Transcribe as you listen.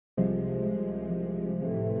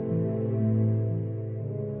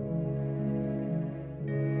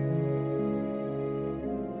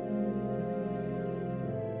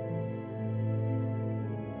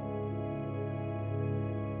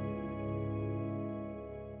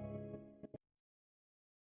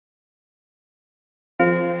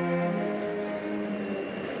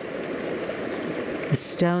The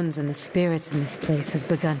stones and the spirits in this place have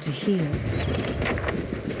begun to heal.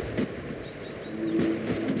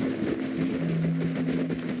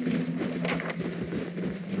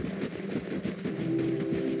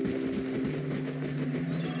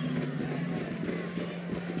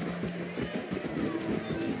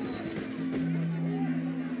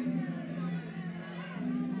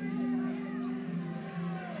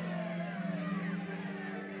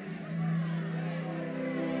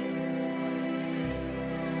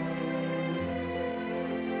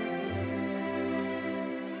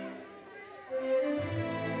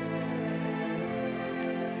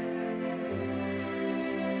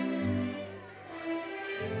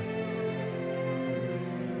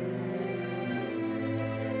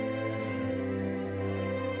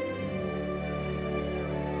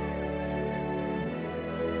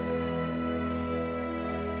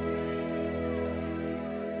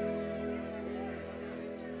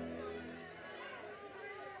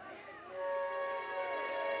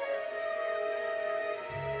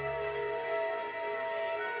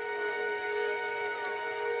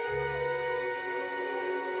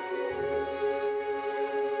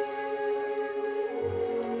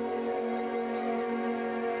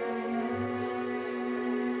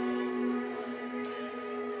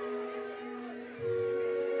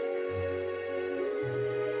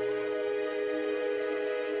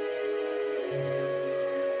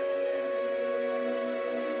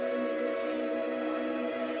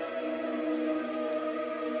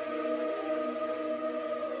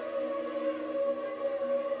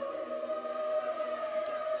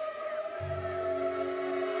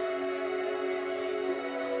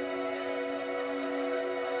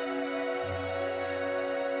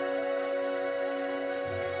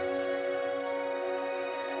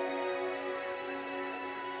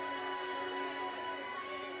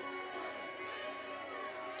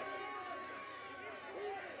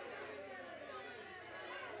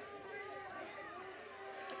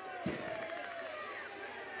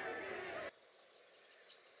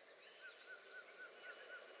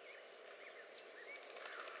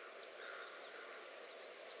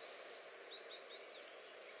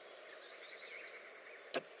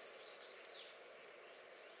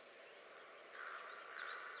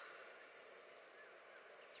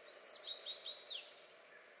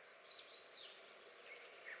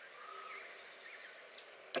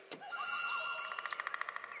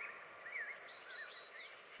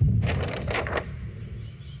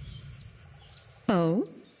 Oh?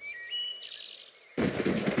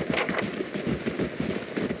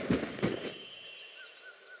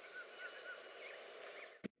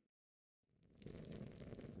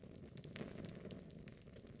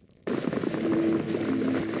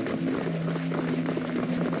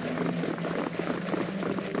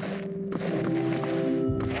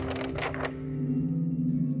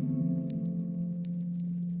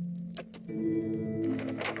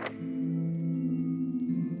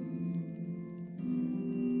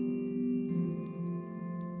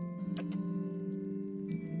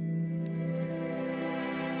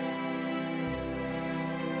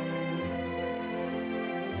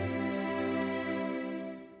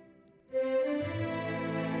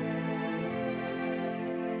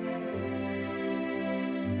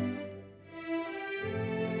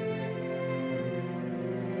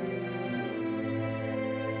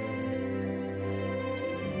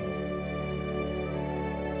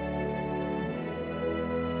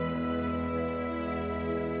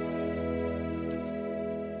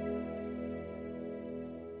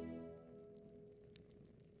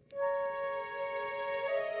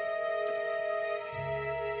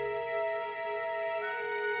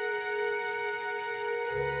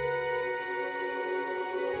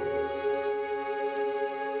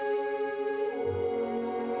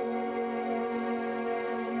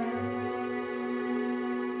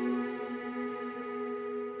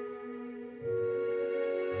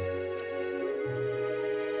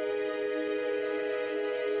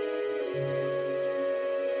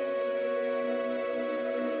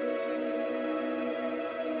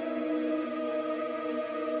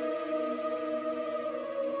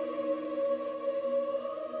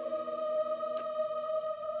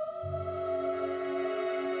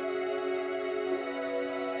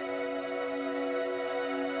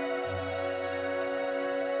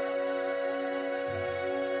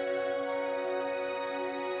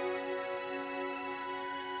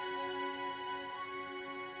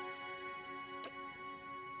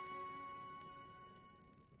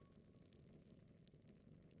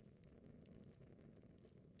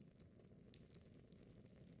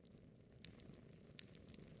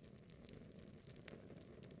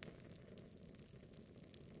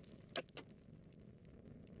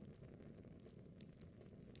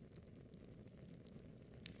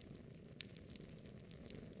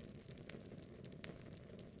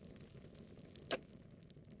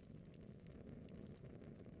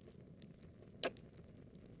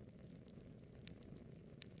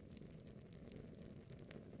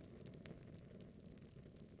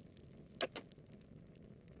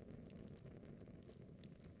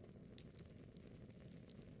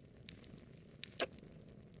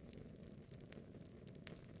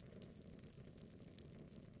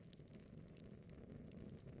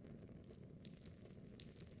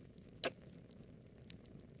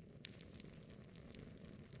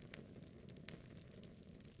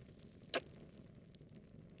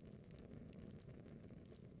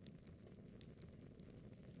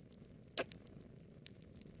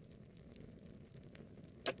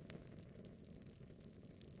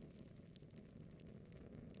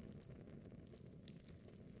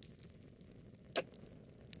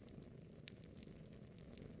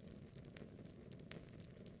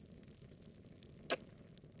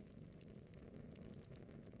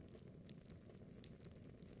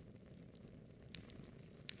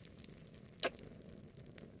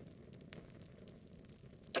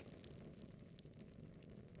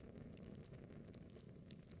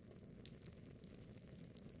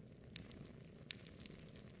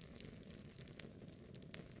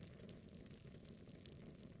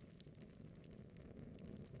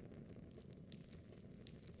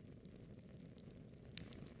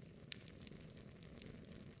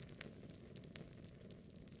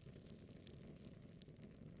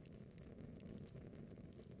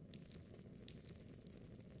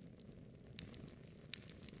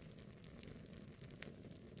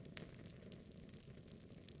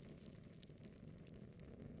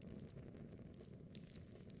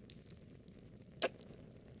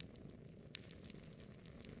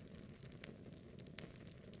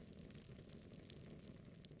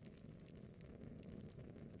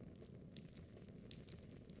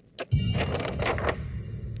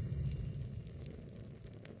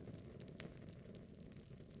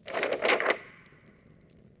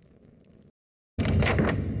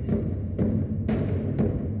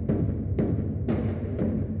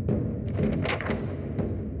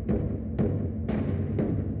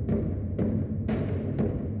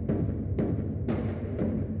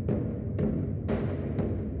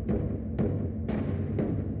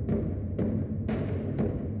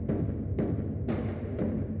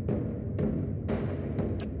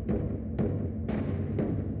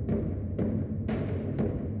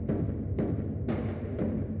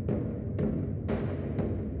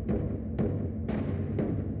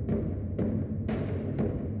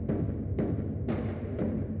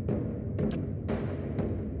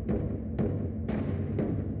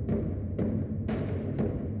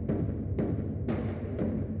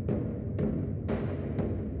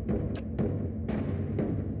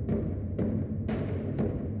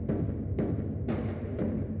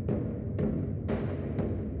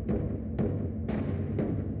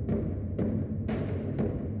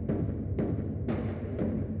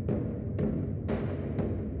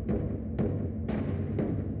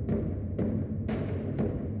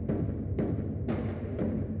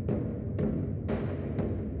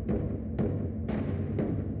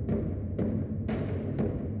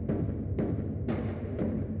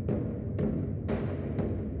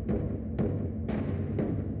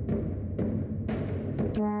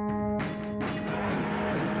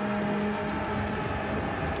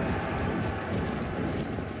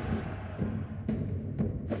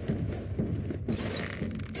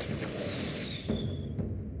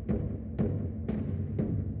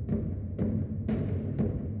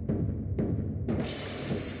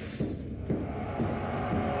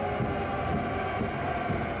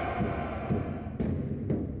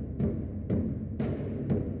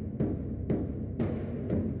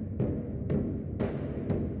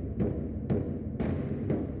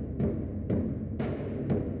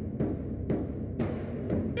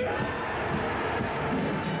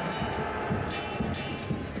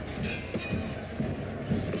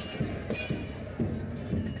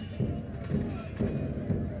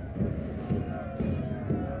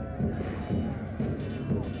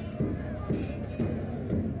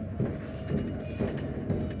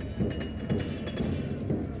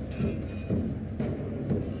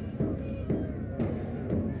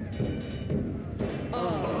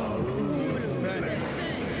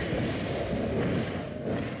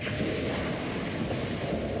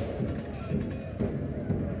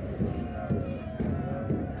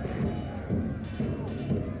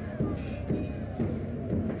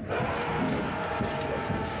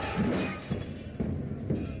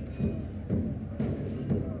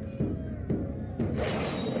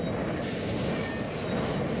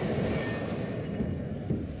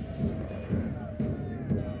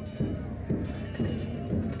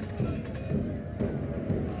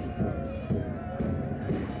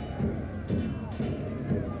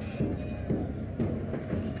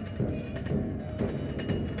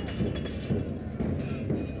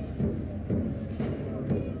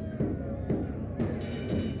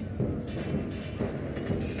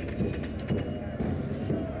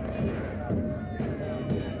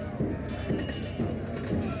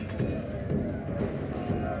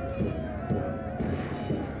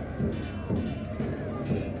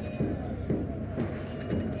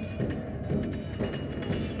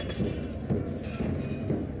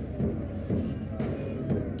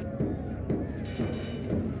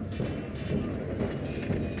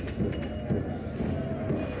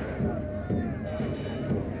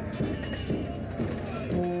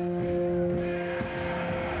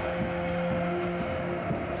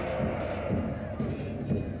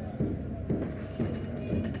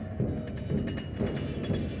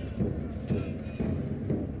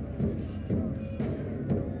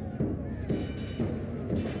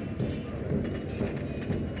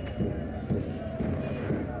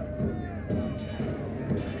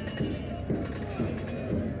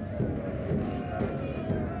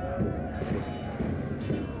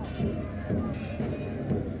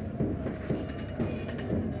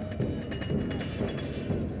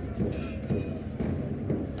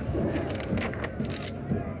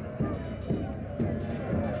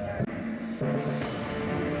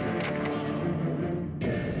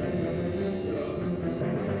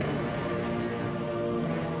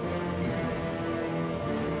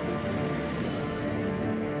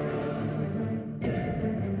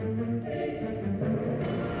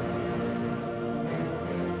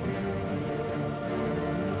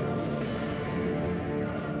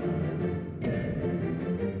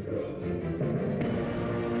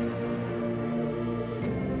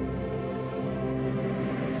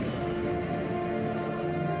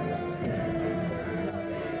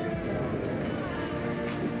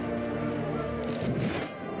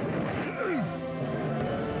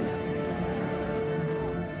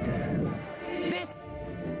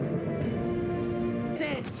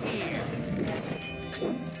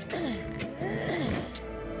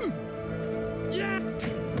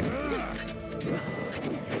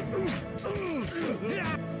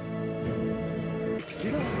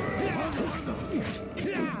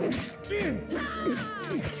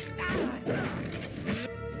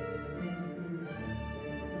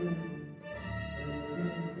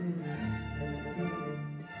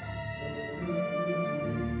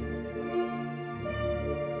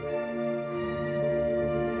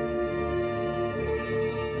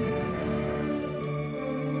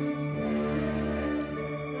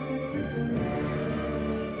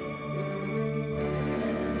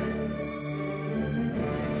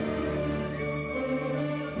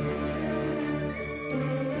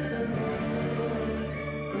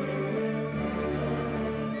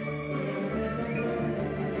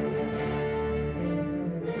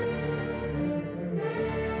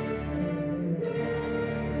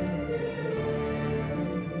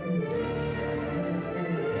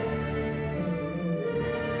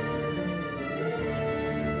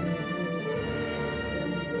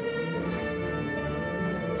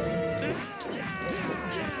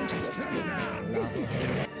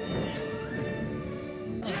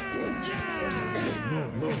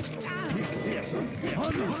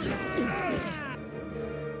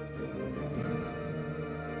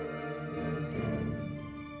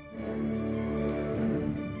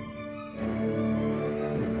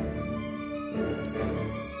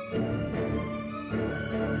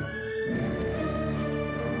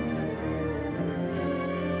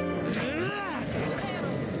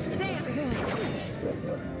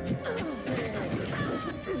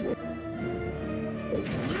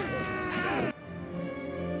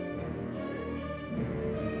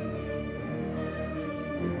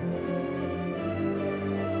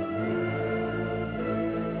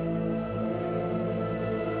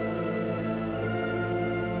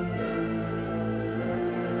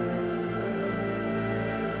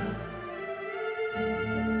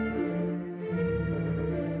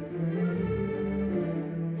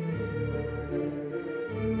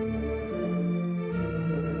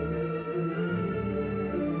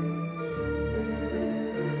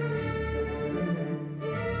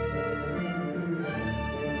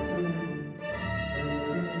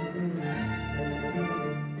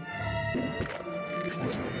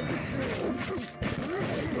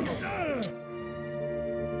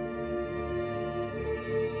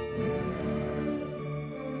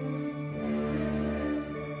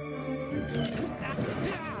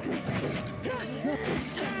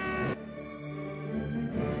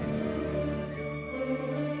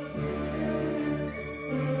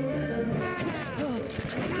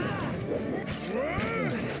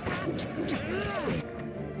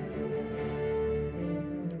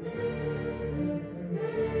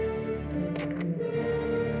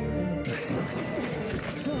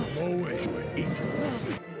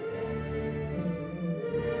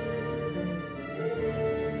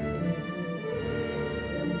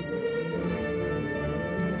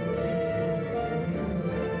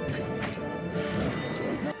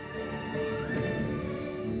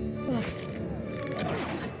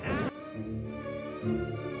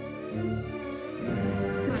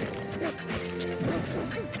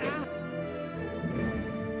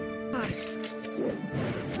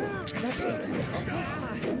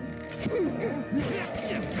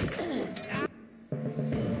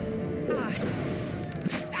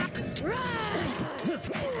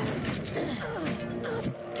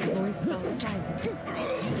 Voice fell silent.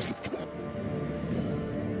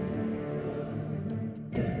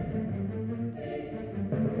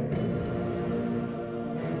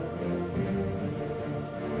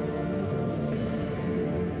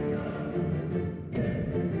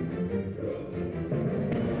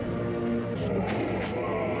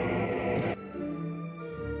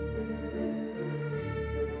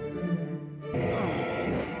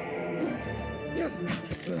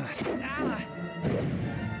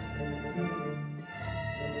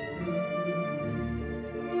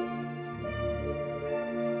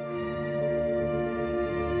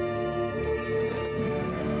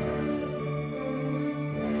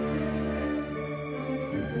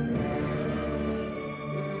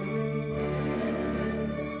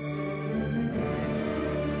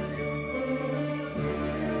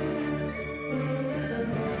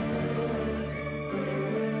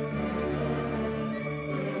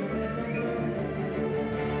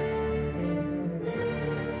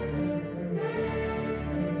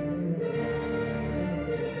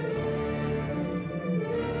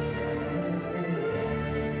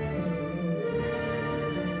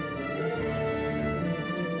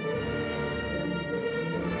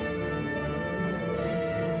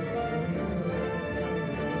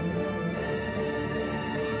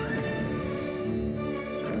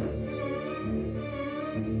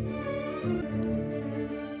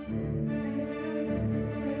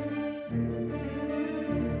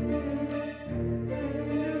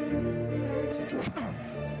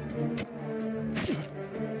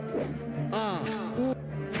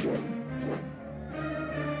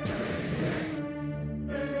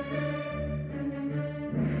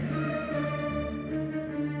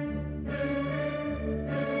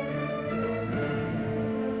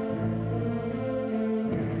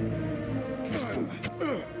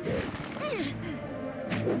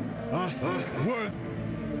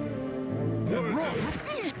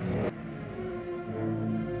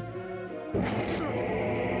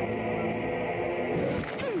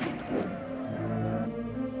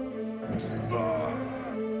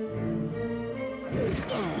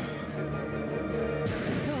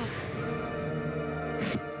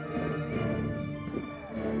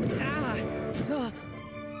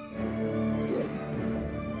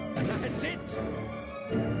 That's it!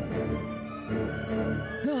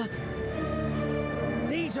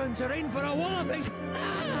 These ones are in for a walloping!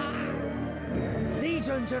 These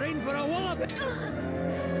ones are in for a walloping!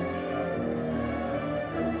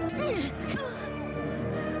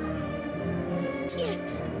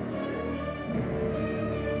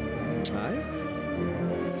 Aye?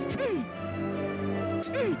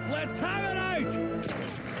 Let's have it out!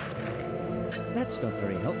 That's not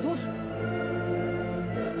very helpful.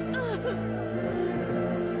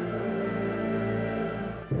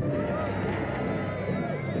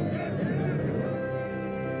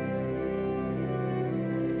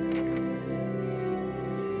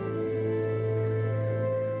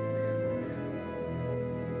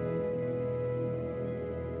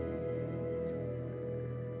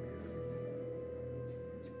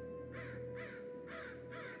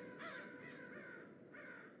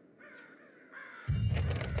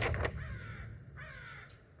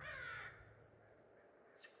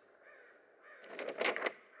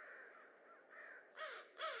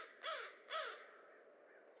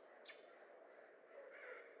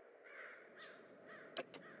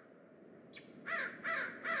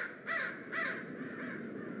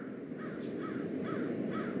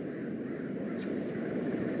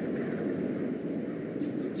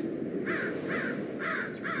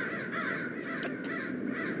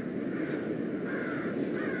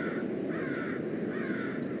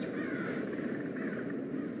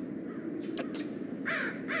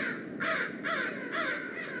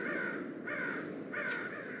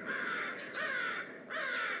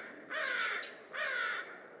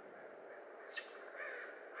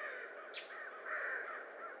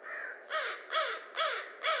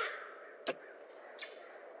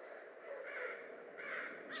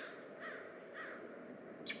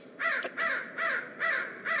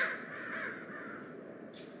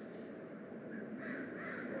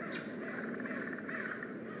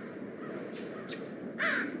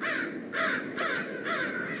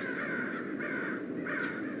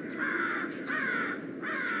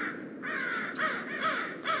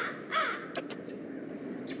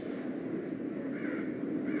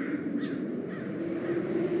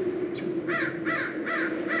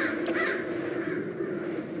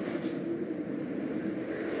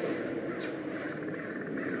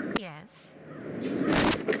 Yes.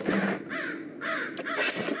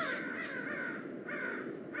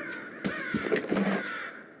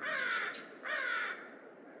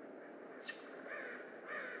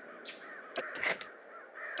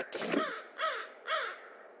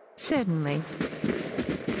 Certainly.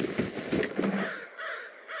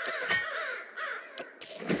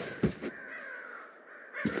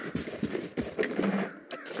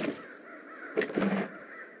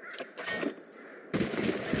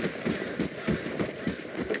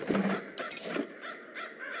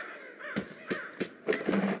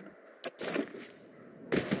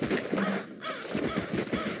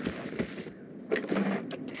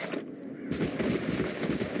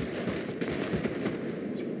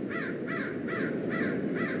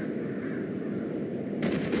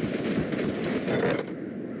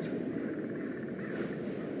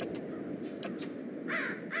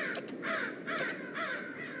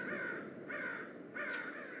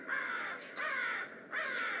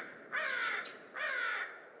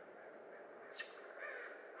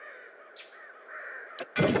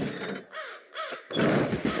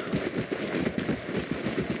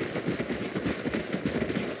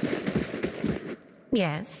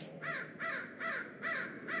 Yes.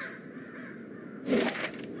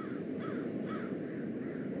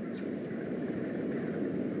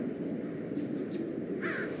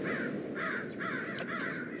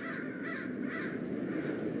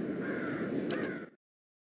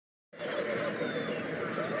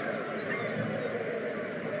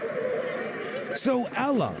 So,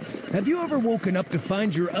 Alaf, have you ever woken up to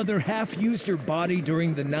find your other half used your body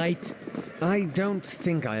during the night? I don't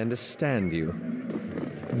think I understand you.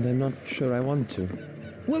 And I'm not sure I want to.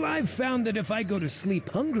 Well, I've found that if I go to sleep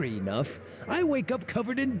hungry enough, I wake up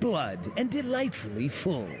covered in blood and delightfully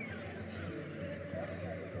full.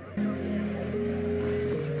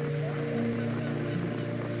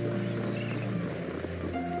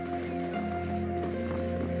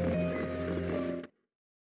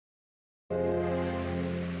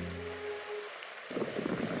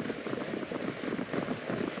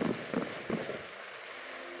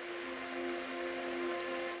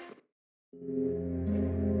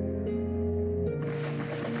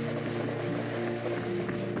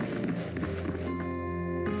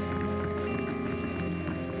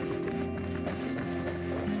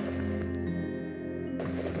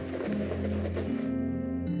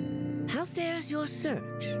 There's your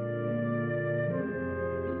search.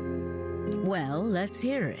 Well, let's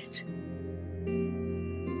hear it.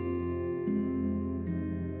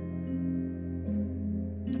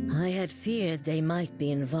 I had feared they might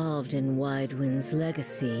be involved in Widewind's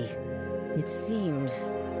legacy. It seemed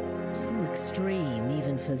too extreme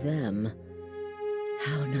even for them.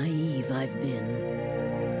 How naive I've been.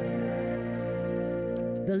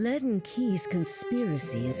 The Leaden Key's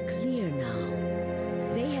conspiracy is clear now.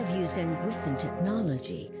 They have used Angwithan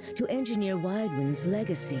technology to engineer Widewind's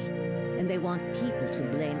legacy, and they want people to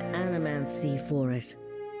blame animancy for it.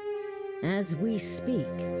 As we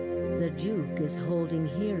speak, the Duke is holding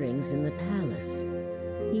hearings in the palace.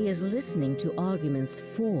 He is listening to arguments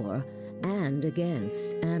for and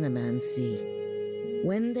against animancy.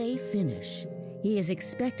 When they finish, he is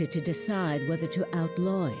expected to decide whether to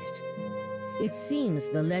outlaw it. It seems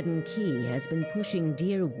the Leaden Key has been pushing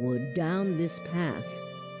Dyrwood down this path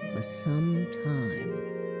for some time.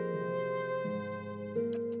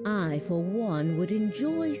 I, for one, would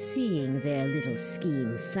enjoy seeing their little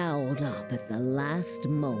scheme fouled up at the last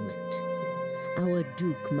moment. Our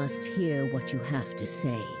Duke must hear what you have to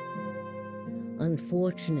say.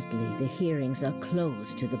 Unfortunately, the hearings are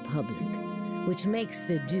closed to the public, which makes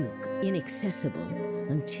the Duke inaccessible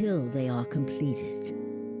until they are completed.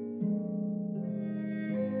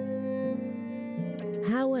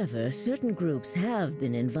 However, certain groups have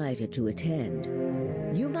been invited to attend.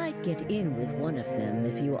 You might get in with one of them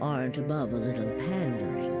if you aren't above a little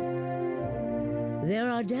pandering. There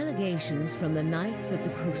are delegations from the Knights of the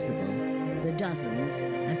Crucible, the Dozens,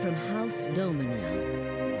 and from House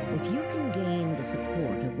Dominel. If you can gain the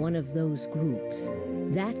support of one of those groups,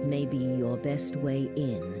 that may be your best way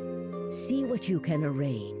in. See what you can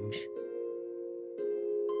arrange.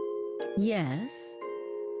 Yes?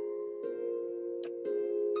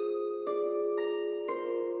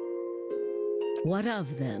 What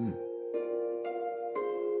of them?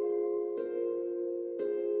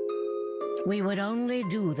 We would only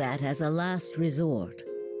do that as a last resort.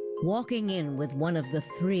 Walking in with one of the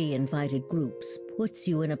 3 invited groups puts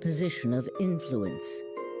you in a position of influence.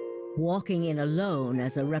 Walking in alone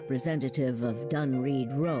as a representative of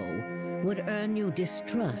Dunreed Row would earn you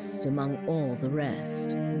distrust among all the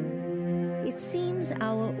rest. It seems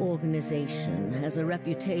our organization has a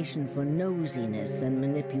reputation for nosiness and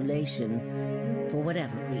manipulation, for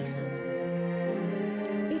whatever reason.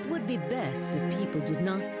 It would be best if people did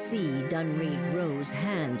not see Dunreed Row's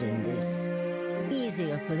hand in this.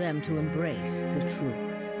 Easier for them to embrace the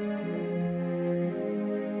truth.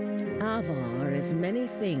 Avar is many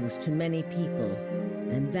things to many people,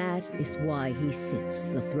 and that is why he sits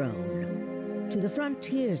the throne. To the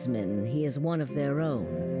frontiersmen, he is one of their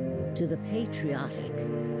own. To the patriotic,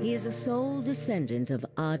 he is a sole descendant of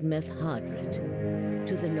Admeth Hadrit.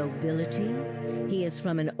 To the nobility, he is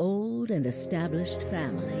from an old and established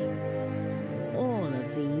family. All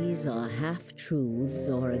of these are half-truths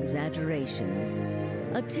or exaggerations,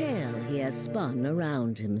 a tale he has spun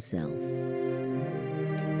around himself.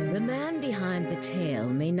 The man behind the tale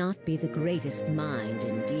may not be the greatest mind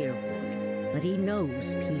in Dyrwood, but he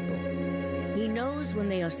knows people. He knows when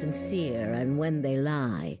they are sincere and when they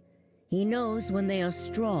lie. He knows when they are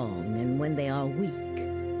strong and when they are weak.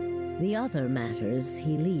 The other matters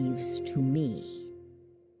he leaves to me.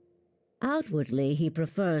 Outwardly, he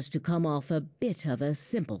prefers to come off a bit of a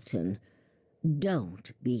simpleton.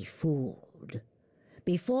 Don't be fooled.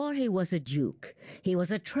 Before he was a duke, he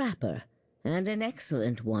was a trapper, and an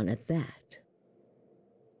excellent one at that.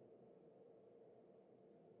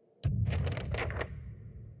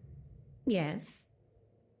 Yes.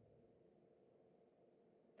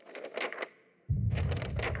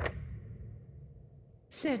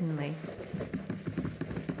 Certainly.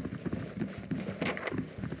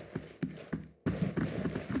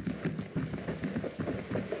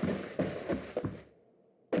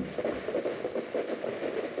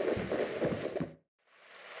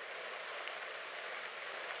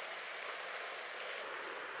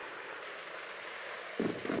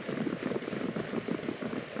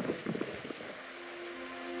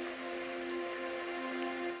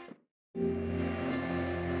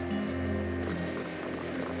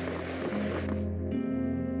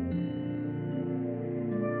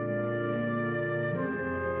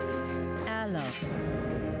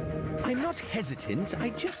 I'm not hesitant, I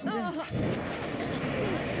just...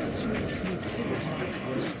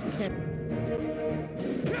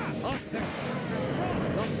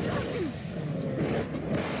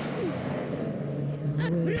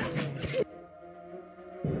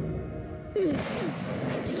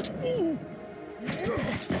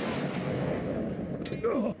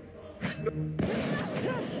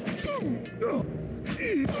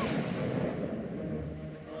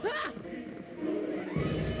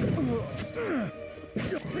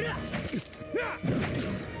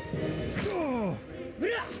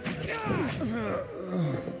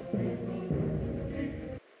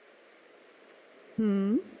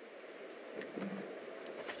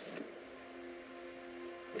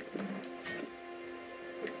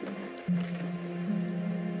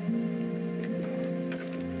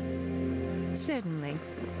 Certainly.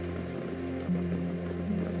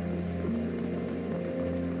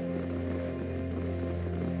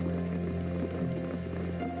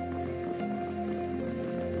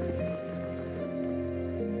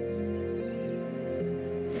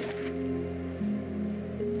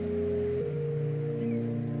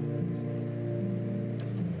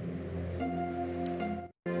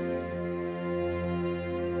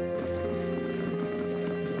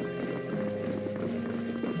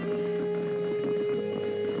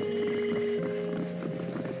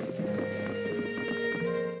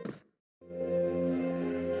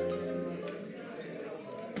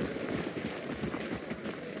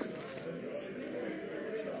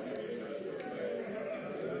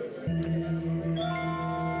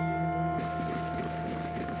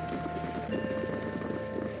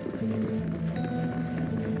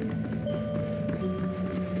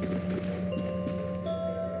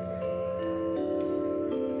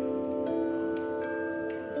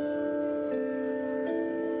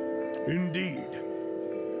 Indeed.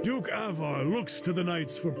 Duke Avar looks to the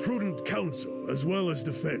knights for prudent counsel as well as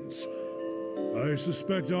defense. I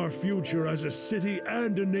suspect our future as a city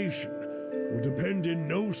and a nation will depend in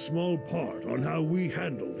no small part on how we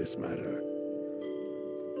handle this matter.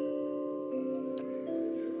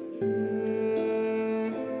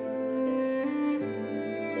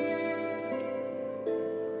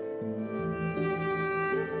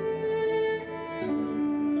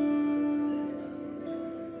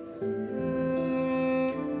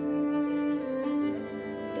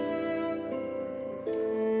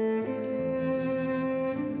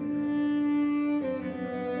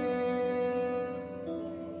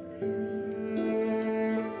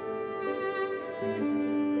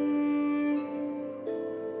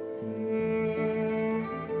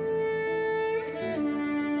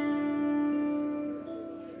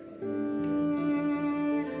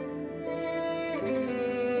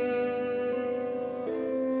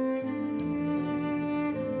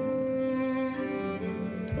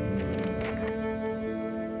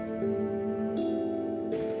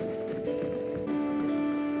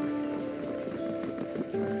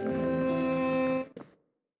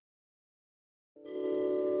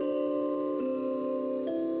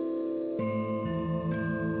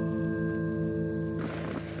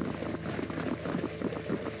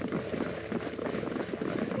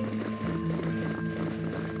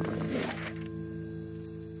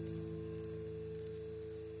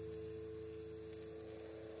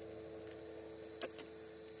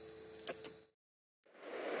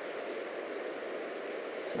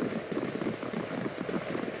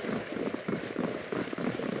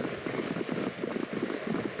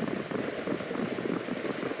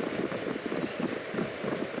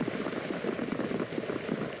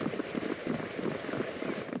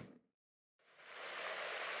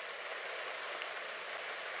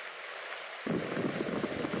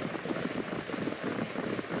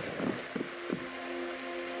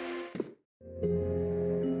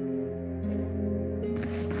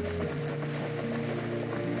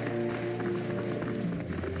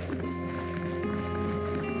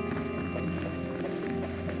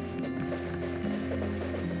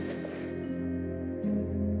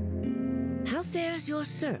 How fares your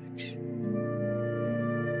search?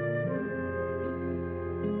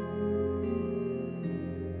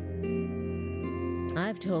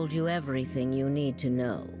 I've told you everything you need to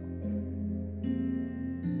know.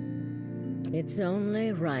 It's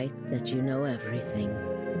only right that you know everything.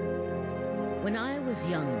 When I was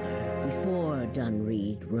younger, before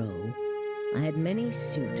Dunreed Row, I had many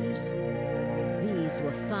suitors. These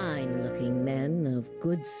were fine-looking men of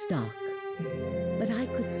good stock, but I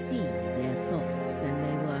could see their thoughts, and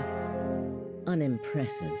they were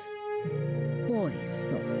unimpressive. Boys'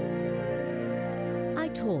 thoughts. I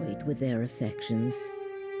toyed with their affections.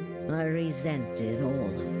 I resented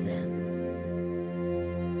all of them.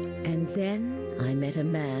 And then I met a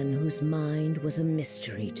man whose mind was a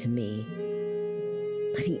mystery to me.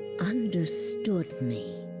 But he understood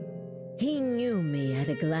me. He knew me at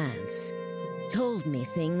a glance, told me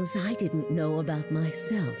things I didn't know about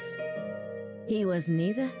myself. He was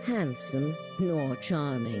neither handsome nor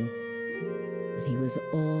charming, but he was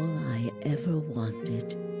all I ever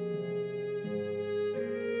wanted.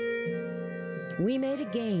 We made a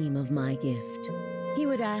game of my gift. He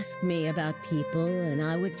would ask me about people, and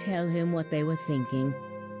I would tell him what they were thinking.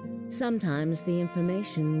 Sometimes the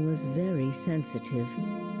information was very sensitive.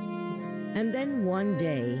 And then one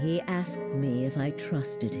day he asked me if I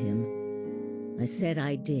trusted him. I said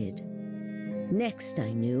I did. Next I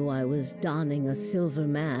knew I was donning a silver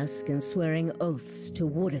mask and swearing oaths to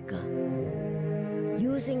Woodica.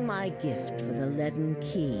 Using my gift for the leaden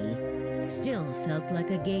key still felt like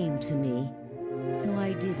a game to me, so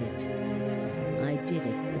I did it. I did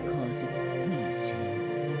it because it pleased him.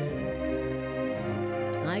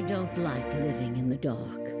 I don't like living in the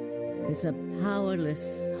dark. It's a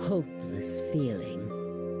powerless, hopeless feeling.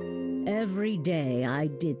 Every day I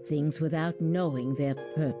did things without knowing their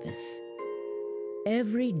purpose.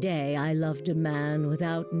 Every day I loved a man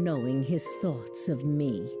without knowing his thoughts of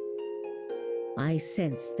me. I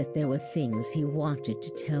sensed that there were things he wanted to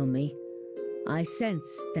tell me. I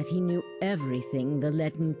sensed that he knew everything the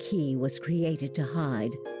leaden key was created to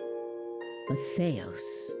hide. But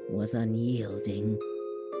Thaos was unyielding.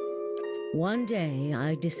 One day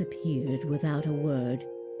I disappeared without a word.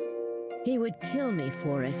 He would kill me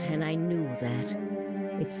for it, and I knew that.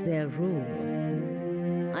 It's their rule.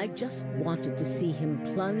 I just wanted to see him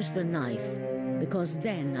plunge the knife, because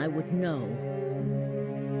then I would know.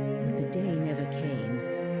 But the day never came.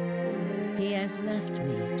 He has left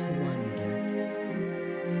me to wonder.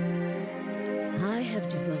 I have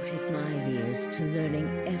devoted my years to learning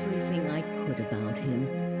everything I could about him,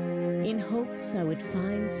 in hopes I would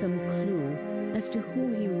find some clue as to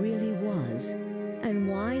who he really was, and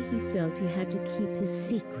why he felt he had to keep his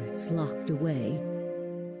secrets locked away.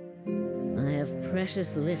 I have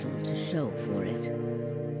precious little to show for it.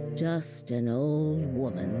 Just an old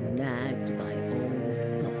woman nagged by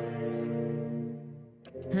old thoughts.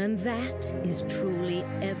 And that is truly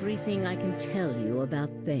everything I can tell you about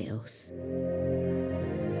Thaos.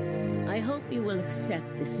 I hope you will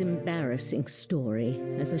accept this embarrassing story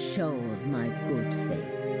as a show of my good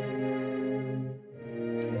faith.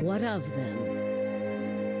 What of them?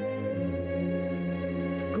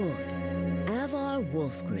 Good. Avar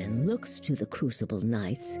Wolfgren looks to the Crucible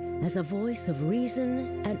Knights as a voice of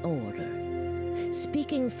reason and order.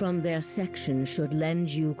 Speaking from their section should lend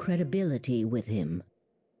you credibility with him.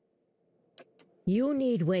 You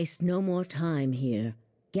need waste no more time here.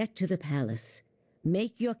 Get to the palace.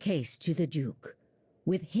 Make your case to the Duke.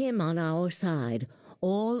 With him on our side,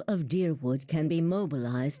 all of Dyrwood can be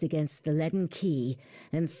mobilized against the leaden key,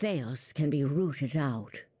 and Thaos can be rooted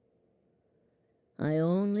out. I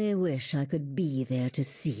only wish I could be there to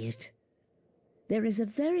see it. There is a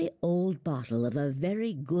very old bottle of a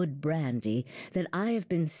very good brandy that I have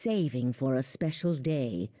been saving for a special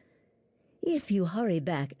day. If you hurry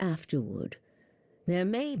back afterward, there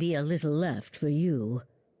may be a little left for you.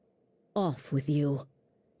 Off with you.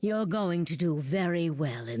 You're going to do very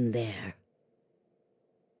well in there.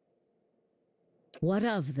 What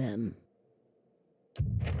of them?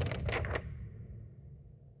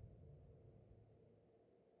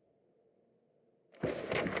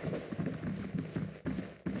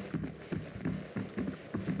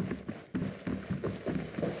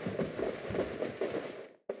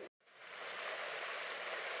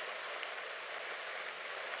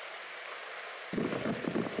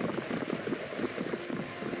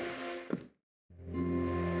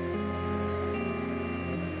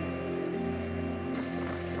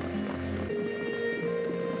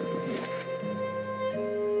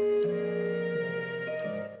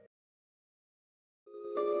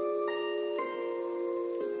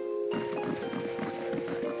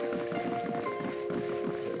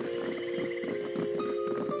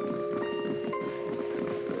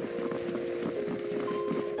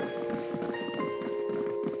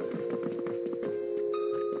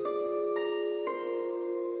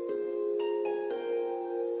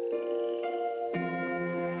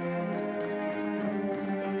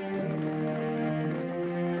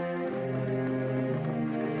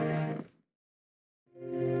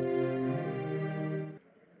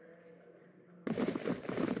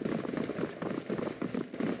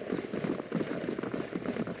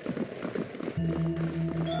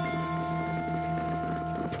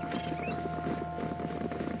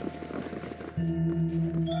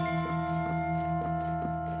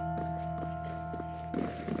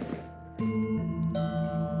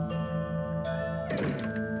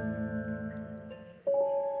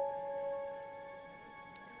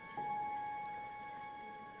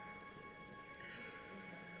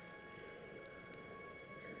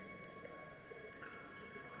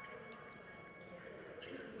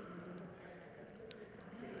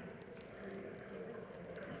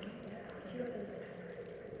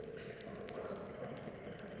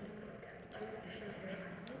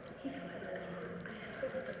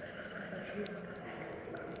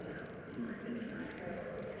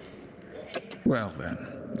 Well then,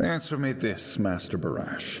 answer me this, Master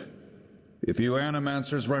Barash. If you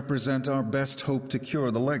Animancers represent our best hope to cure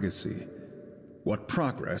the legacy, what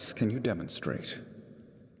progress can you demonstrate?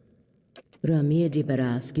 Ramir de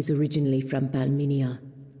Barask is originally from Palminia.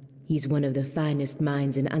 He's one of the finest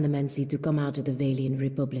minds in animancy to come out of the Valian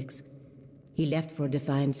Republics. He left for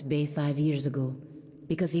Defiance Bay 5 years ago,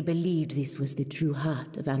 because he believed this was the true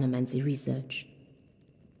heart of animancy research.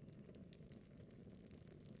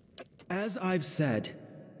 As I've said,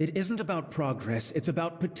 it isn't about progress, it's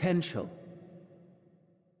about potential.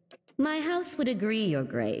 My house would agree, Your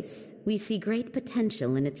Grace. We see great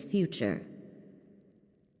potential in its future.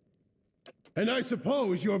 And I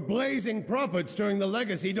suppose your blazing profits during the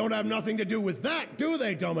legacy don't have nothing to do with that, do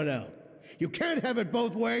they, Dominel? You can't have it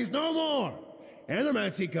both ways no more!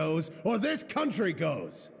 Animancy goes, or this country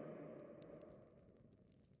goes!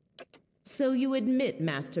 So you admit,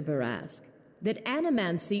 Master Barask, that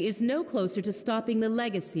animancy is no closer to stopping the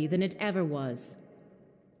legacy than it ever was.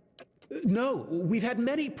 No, we've had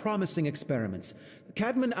many promising experiments.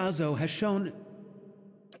 Cadman Azo has shown...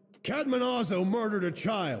 Cadman Azo murdered a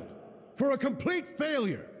child. For a complete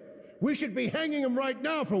failure. We should be hanging him right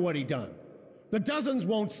now for what he done. The dozens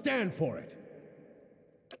won't stand for it.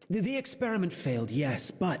 The experiment failed,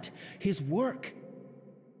 yes, but his work...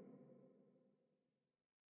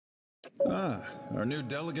 Ah, our new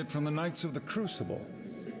delegate from the Knights of the Crucible.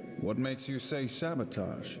 What makes you say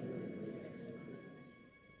sabotage?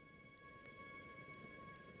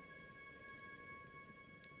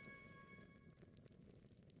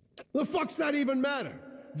 The fuck's that even matter?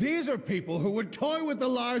 These are people who would toy with the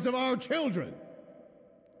lives of our children.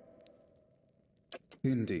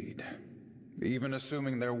 Indeed. Even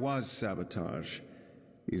assuming there was sabotage,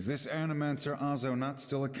 is this Animancer Azo not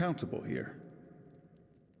still accountable here?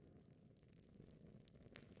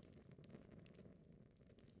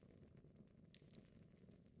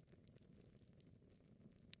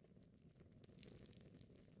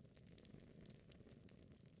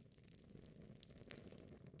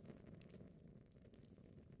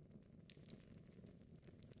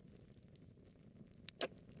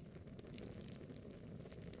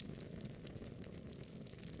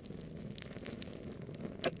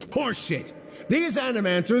 Horseshit! These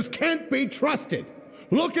Animancers can't be trusted!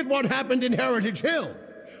 Look at what happened in Heritage Hill!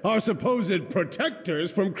 Our supposed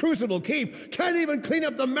protectors from Crucible Keep can't even clean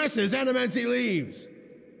up the messes Animancy leaves!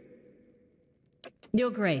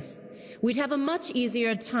 Your Grace, we'd have a much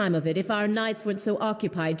easier time of it if our knights weren't so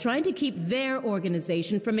occupied trying to keep their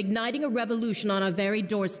organization from igniting a revolution on our very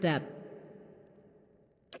doorstep.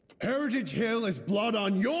 Heritage Hill is blood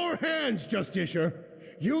on your hands, Justicia!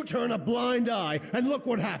 You turn a blind eye, and look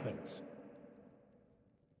what happens.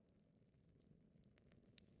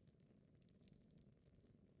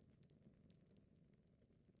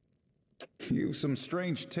 You've some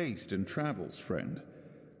strange taste in travels, friend.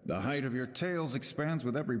 The height of your tales expands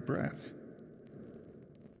with every breath.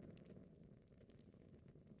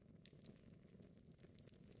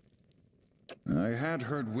 I had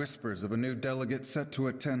heard whispers of a new delegate set to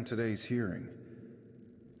attend today's hearing.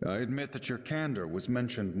 I admit that your candor was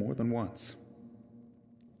mentioned more than once.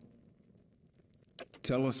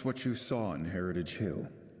 Tell us what you saw in Heritage Hill.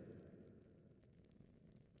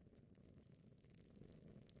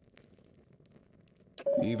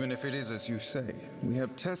 Even if it is as you say, we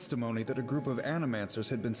have testimony that a group of Animancers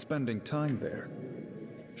had been spending time there.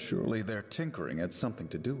 Surely their tinkering had something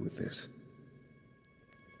to do with this.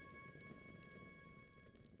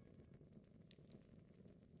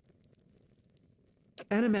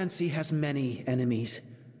 Animancy has many enemies.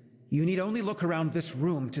 You need only look around this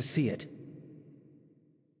room to see it.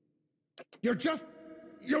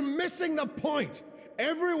 You're missing the point!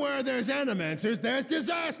 Everywhere there's Animancers, there's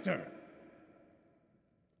disaster!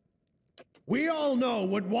 We all know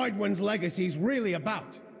what Widewind's legacy's really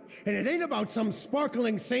about. And it ain't about some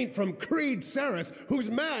sparkling saint from Caed Nua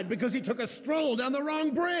who's mad because he took a stroll down the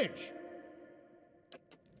wrong bridge!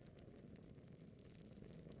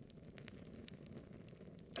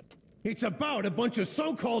 It's about a bunch of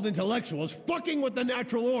so-called intellectuals fucking with the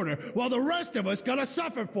natural order while the rest of us gotta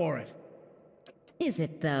suffer for it! Is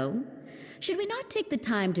it, though? Should we not take the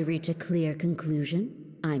time to reach a clear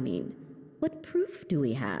conclusion? I mean, what proof do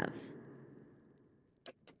we have?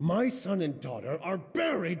 My son and daughter are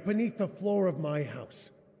buried beneath the floor of my house.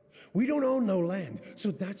 We don't own no land, so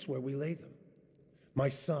that's where we lay them. My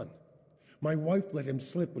son. My wife let him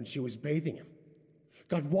slip when she was bathing him.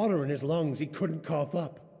 Got water in his lungs he couldn't cough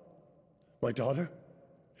up. My daughter?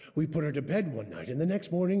 We put her to bed one night, and the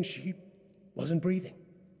next morning she wasn't breathing.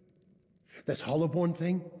 This Hollowborn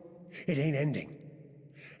thing, it ain't ending.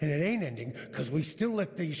 And it ain't ending because we still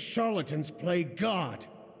let these charlatans play God.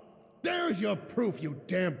 There's your proof, you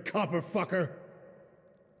damn copper fucker!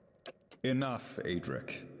 Enough,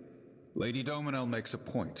 Adric. Lady Dominel makes a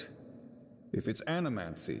point. If it's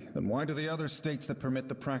animancy, then why do the other states that permit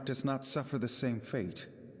the practice not suffer the same fate?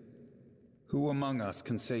 Who among us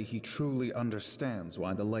can say he truly understands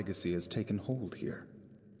why the legacy has taken hold here?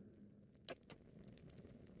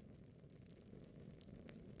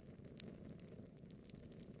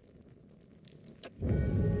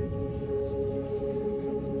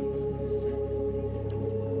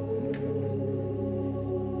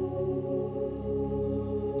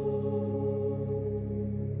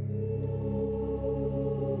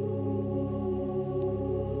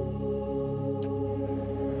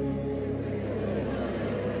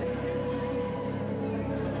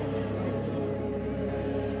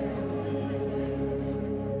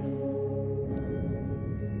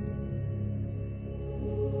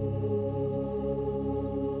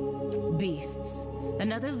 Beasts.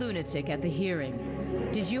 Another lunatic at the hearing.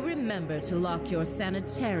 Did you remember to lock your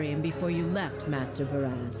sanitarium before you left, Master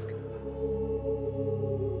Barask?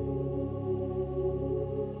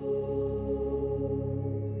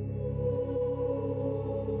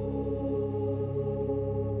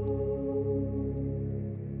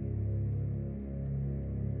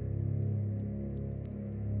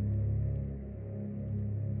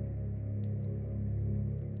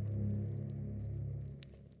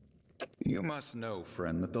 You must know,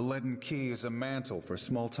 friend, that the leaden key is a mantle for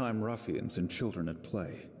small-time ruffians and children at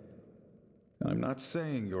play. I'm not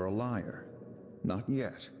saying you're a liar. Not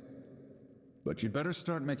yet. But you'd better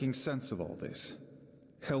start making sense of all this.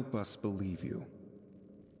 Help us believe you.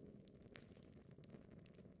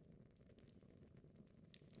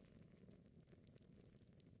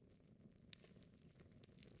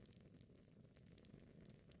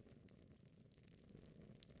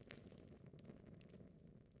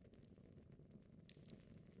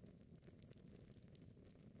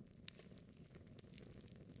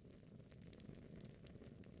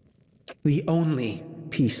 The only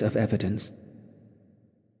piece of evidence.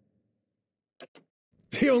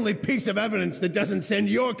 The only piece of evidence that doesn't send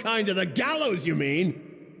your kind to the gallows, you mean?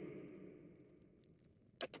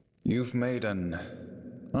 You've made an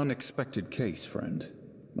unexpected case, friend.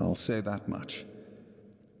 I'll say that much.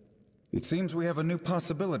 It seems we have a new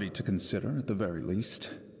possibility to consider, at the very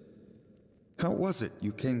least. How was it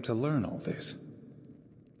you came to learn all this?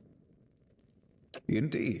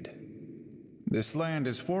 Indeed. This land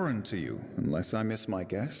is foreign to you, unless I miss my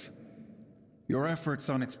guess. Your efforts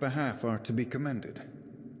on its behalf are to be commended.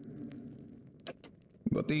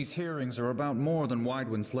 But these hearings are about more than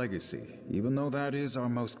Widewind's legacy, even though that is our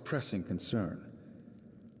most pressing concern.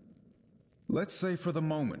 Let's say for the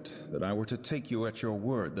moment that I were to take you at your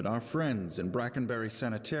word that our friends in Brackenbury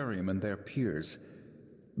Sanitarium and their peers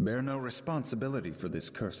bear no responsibility for this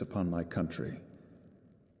curse upon my country.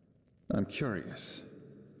 I'm curious.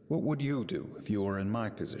 What would you do if you were in my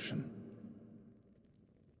position?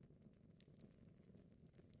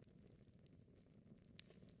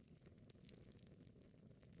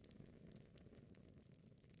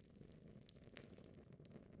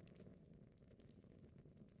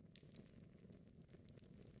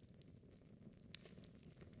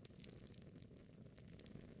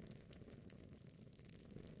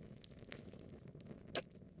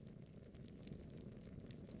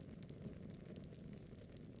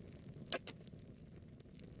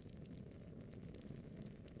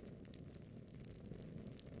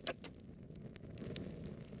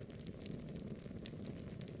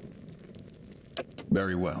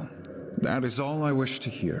 Very well. That is all I wish to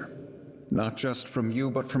hear. Not just from you,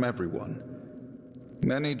 but from everyone.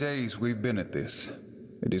 Many days we've been at this.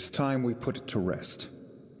 It is time we put it to rest.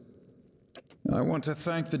 I want to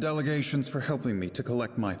thank the delegations for helping me to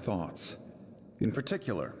collect my thoughts. In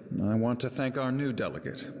particular, I want to thank our new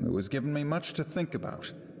delegate, who has given me much to think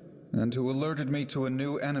about, and who alerted me to a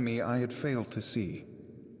new enemy I had failed to see.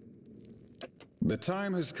 The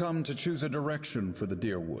time has come to choose a direction for the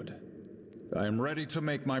Dyrwood. I am ready to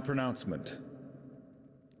make my pronouncement.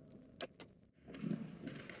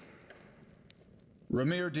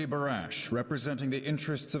 Ramir de Barash, representing the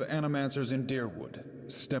interests of animancers in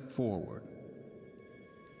Dyrwood, step forward.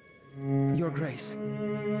 Your Grace.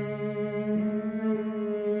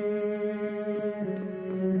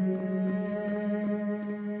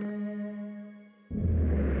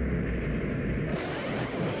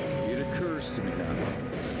 It occurs to me now,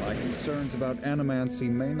 my concerns about animancy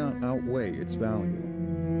may not outweigh its value.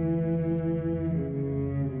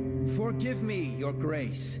 Forgive me, Your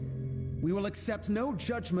Grace. We will accept no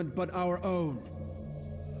judgment but our own.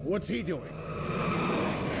 What's he doing?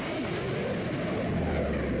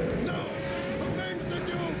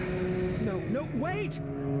 Wait!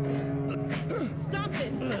 Stop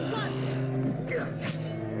this at once!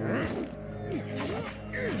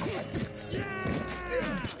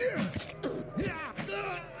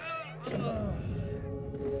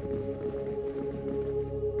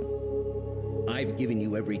 I've given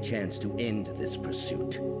you every chance to end this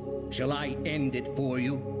pursuit. Shall I end it for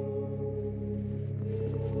you?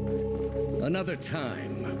 Another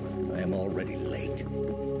time. I am already late.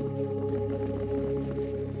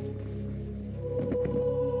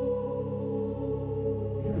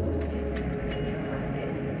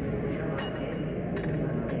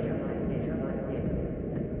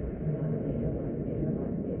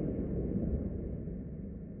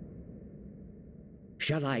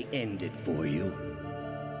 Shall I end it for you?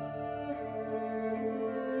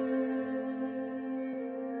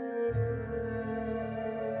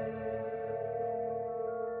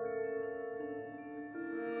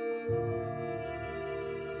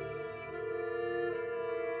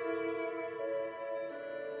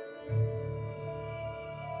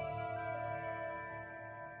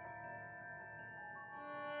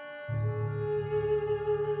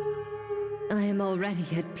 I am already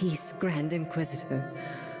at peace, Grand Inquisitor.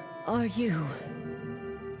 Are you?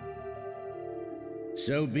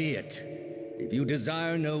 So be it. If you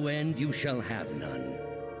desire no end, you shall have none.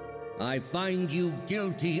 I find you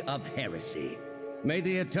guilty of heresy. May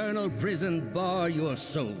the eternal prison bar your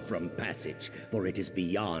soul from passage, for it is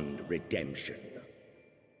beyond redemption.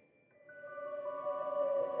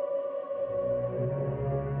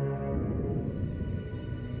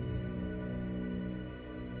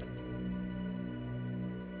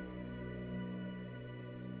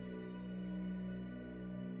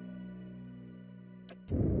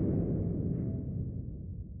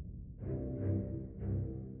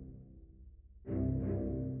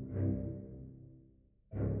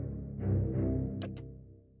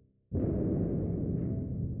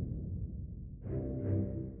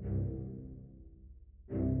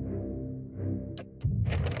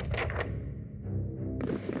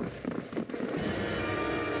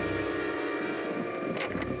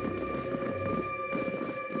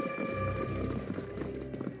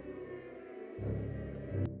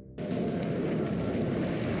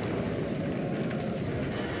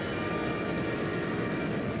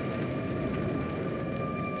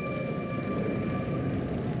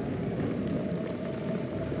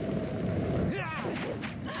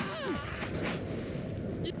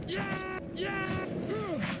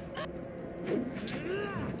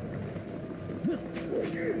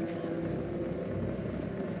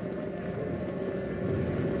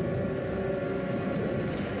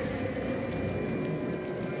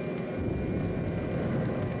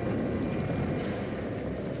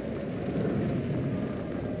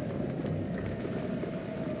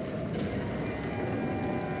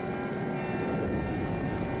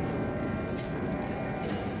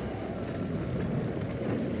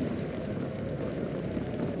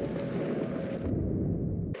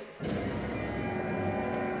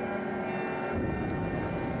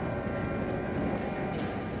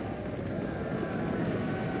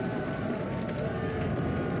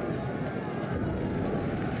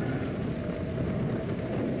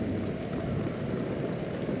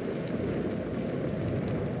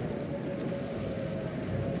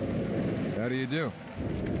 How do you do?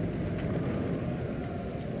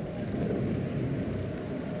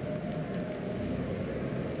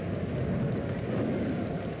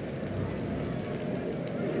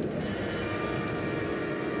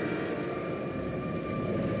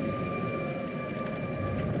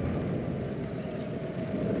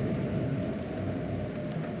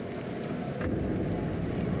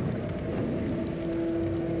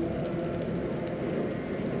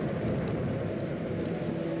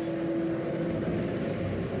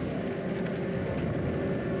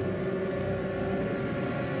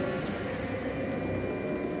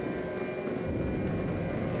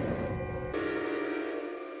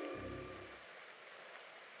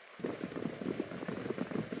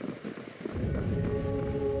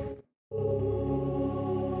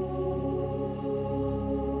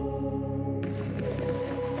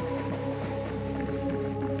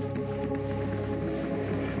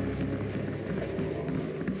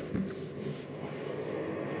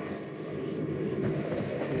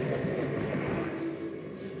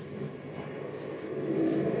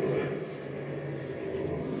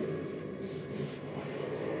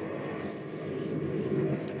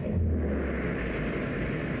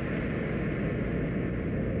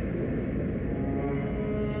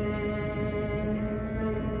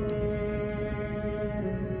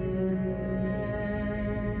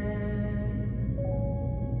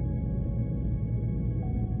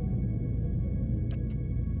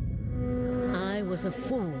 was a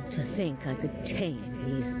fool to think I could tame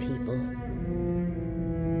these people.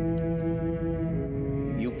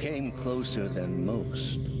 You came closer than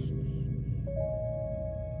most.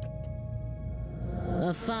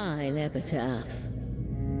 A fine epitaph.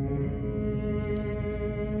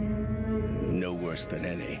 No worse than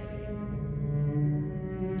any.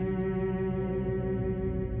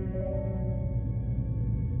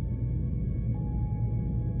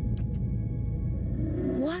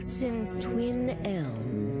 What's in Twin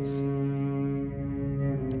Elms?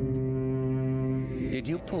 Did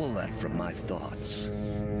you pull that from my thoughts?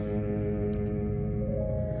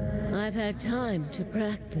 I've had time to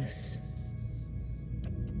practice.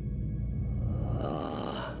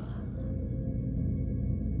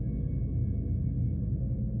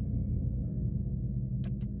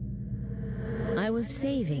 I was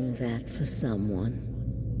saving that for someone.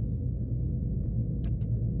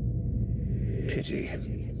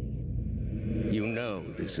 Pity. You know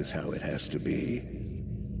this is how it has to be.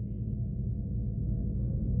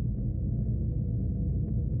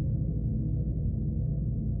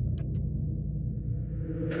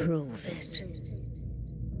 Prove it.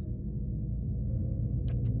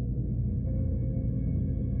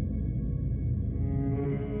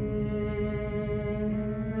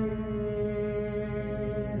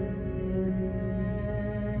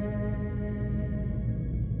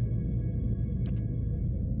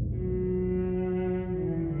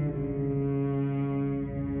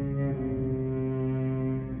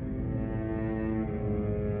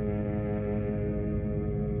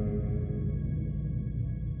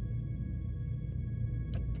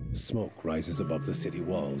 Smoke rises above the city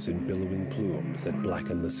walls in billowing plumes that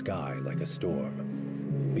blacken the sky like a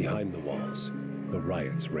storm. Behind the walls, the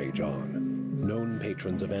riots rage on. Known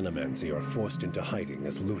patrons of animancy are forced into hiding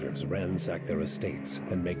as looters ransack their estates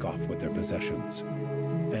and make off with their possessions.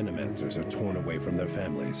 Animancers are torn away from their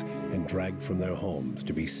families and dragged from their homes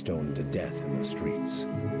to be stoned to death in the streets.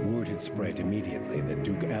 Word had spread immediately that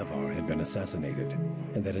Duke Avar had been assassinated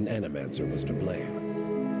and that an animancer was to blame.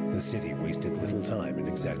 The city wasted little time in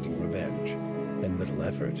exacting revenge, and little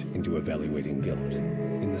effort into evaluating guilt.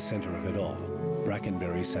 In the center of it all,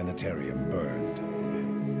 Brackenberry Sanitarium burned.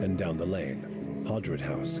 And down the lane, Hodred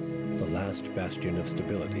House, the last bastion of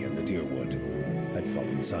stability in the Dyrwood, had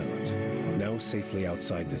fallen silent. Now safely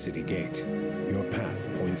outside the city gate, your path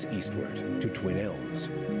points eastward to Twin Elms,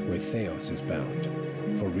 where Thaos is bound,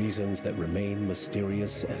 for reasons that remain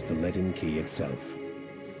mysterious as the leaden key itself.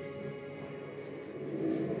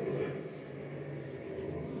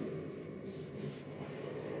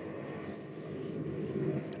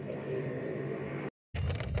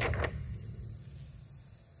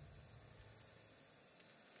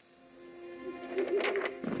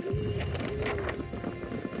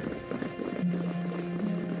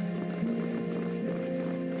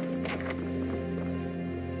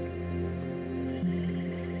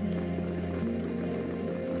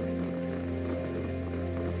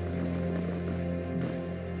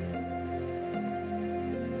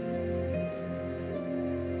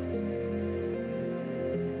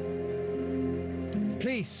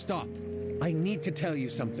 Please stop. I need to tell you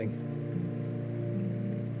something.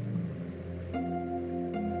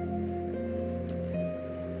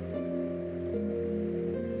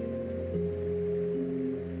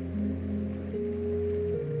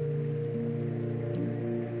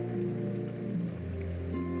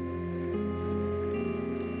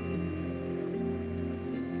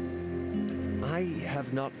 I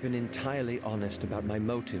have not been entirely honest about my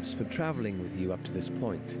motives for traveling with you up to this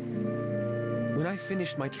point. When I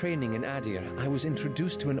finished my training in Adir, I was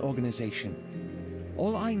introduced to an organization.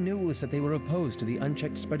 All I knew was that they were opposed to the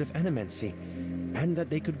unchecked spread of animancy, and that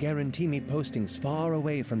they could guarantee me postings far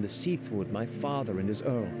away from the Seathwood my father and his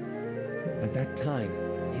Earl. At that time,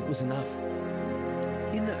 it was enough.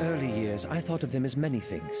 In the early years, I thought of them as many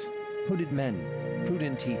things. Hooded men,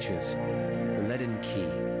 prudent teachers, the leaden key.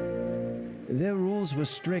 Their rules were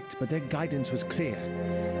strict, but their guidance was clear.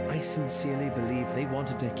 I sincerely believe they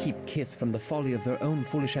wanted to keep Kith from the folly of their own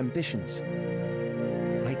foolish ambitions.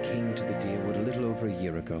 I came to the Dyrwood a little over a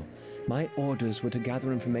year ago. My orders were to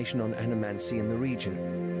gather information on animancy in the region.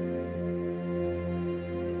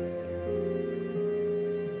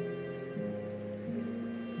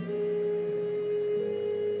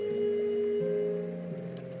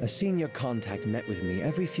 A senior contact met with me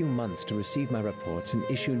every few months to receive my reports and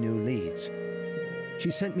issue new leads. She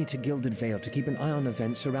sent me to Gilded Vale to keep an eye on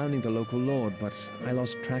events surrounding the local lord, but I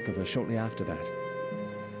lost track of her shortly after that.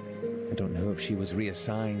 I don't know if she was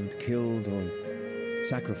reassigned, killed, or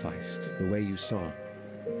sacrificed the way you saw.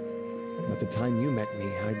 At the time you met me,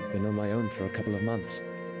 I'd been on my own for a couple of months.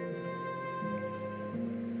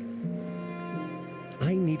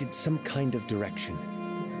 I needed some kind of direction.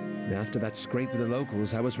 And after that scrape with the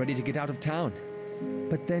locals, I was ready to get out of town.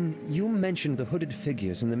 But then you mentioned the hooded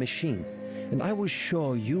figures in the machine, and I was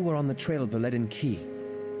sure you were on the trail of the leaden key.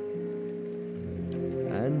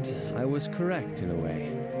 And I was correct in a way.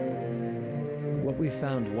 What we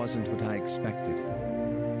found wasn't what I expected.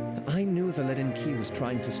 I knew the leaden key was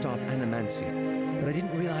trying to stop animancy, but I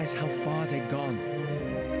didn't realize how far they'd gone.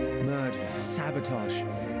 Murder, sabotage,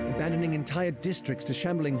 abandoning entire districts to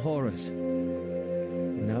shambling horrors.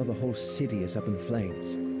 And now the whole city is up in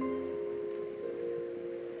flames.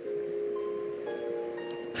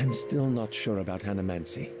 I'm still not sure about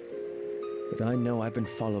animancy, but I know I've been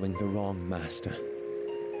following the wrong master.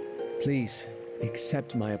 Please,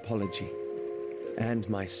 accept my apology, and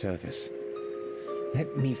my service.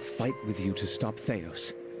 Let me fight with you to stop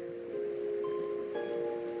Thaos.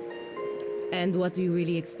 And what do you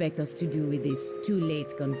really expect us to do with this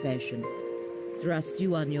too-late confession? Trust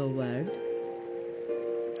you on your word?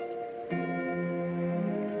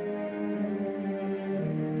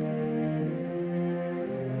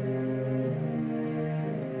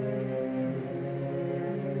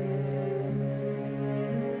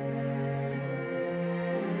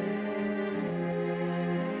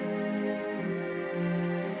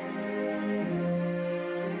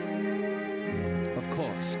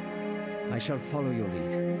 I shall follow your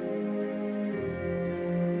lead.